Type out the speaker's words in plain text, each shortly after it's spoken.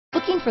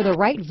Looking for the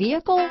right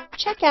vehicle?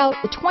 Check out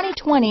the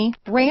 2020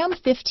 Ram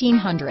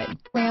 1500.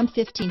 Ram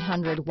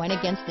 1500 went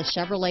against the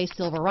Chevrolet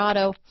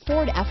Silverado,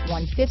 Ford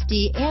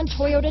F-150, and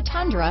Toyota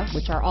Tundra,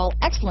 which are all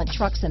excellent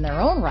trucks in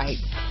their own right.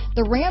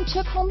 The Ram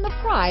took home the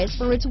prize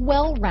for its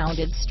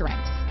well-rounded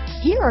strengths.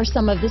 Here are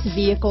some of this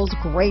vehicle's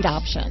great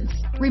options: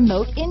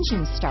 remote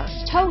engine start,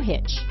 tow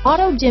hitch,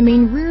 auto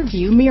dimming rear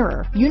view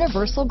mirror,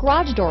 universal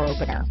garage door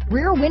opener,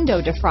 rear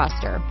window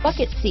defroster,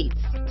 bucket seats,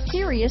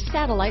 Sirius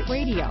satellite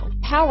radio,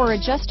 power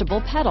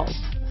adjustable pedals,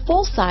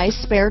 full-size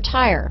spare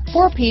tire,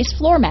 4-piece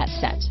floor mat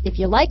set. If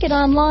you like it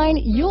online,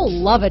 you'll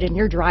love it in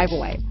your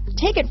driveway.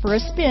 Take it for a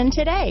spin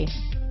today.